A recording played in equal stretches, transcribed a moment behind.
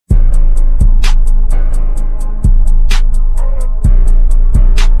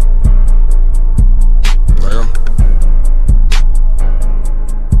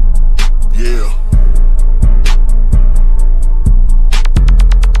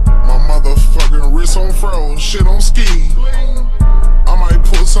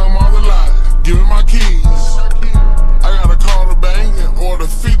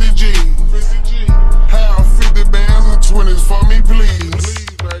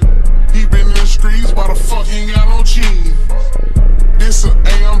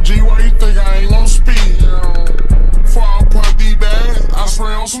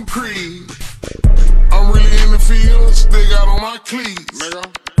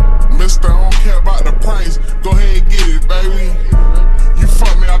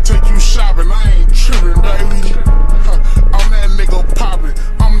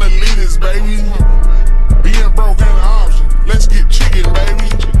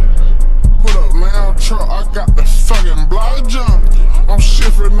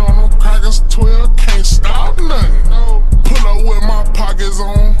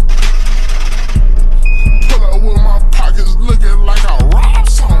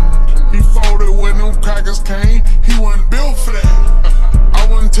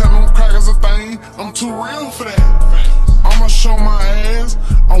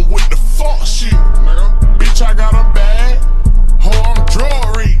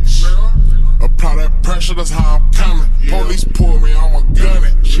pressure, that's how I'm coming. Police pull me, I'ma gun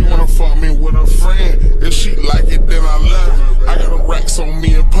it. She wanna fuck me with a friend. If she like it, then I love it. I got a racks on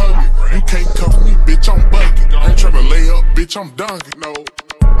me in public. You can't cuff me, bitch, I'm bucket. I ain't tryna lay up, bitch, I'm dunking. No,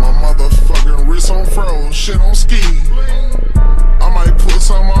 my motherfucking wrist on froze, shit on ski. I might put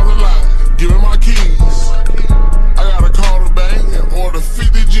some on the lot, give me my keys. I gotta call the bank and order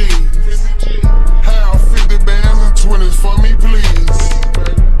 50 G's. Have 50 bands and 20s for me, please.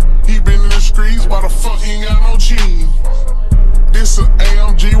 He been in the streets, why the fuck he ain't got no cheese? This a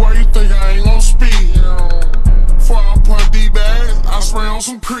AMG, why you think I ain't gon' speed? Before I punch these bags, I spray on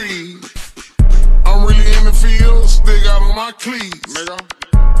some Creed. I'm really in the field, still got on my cleats.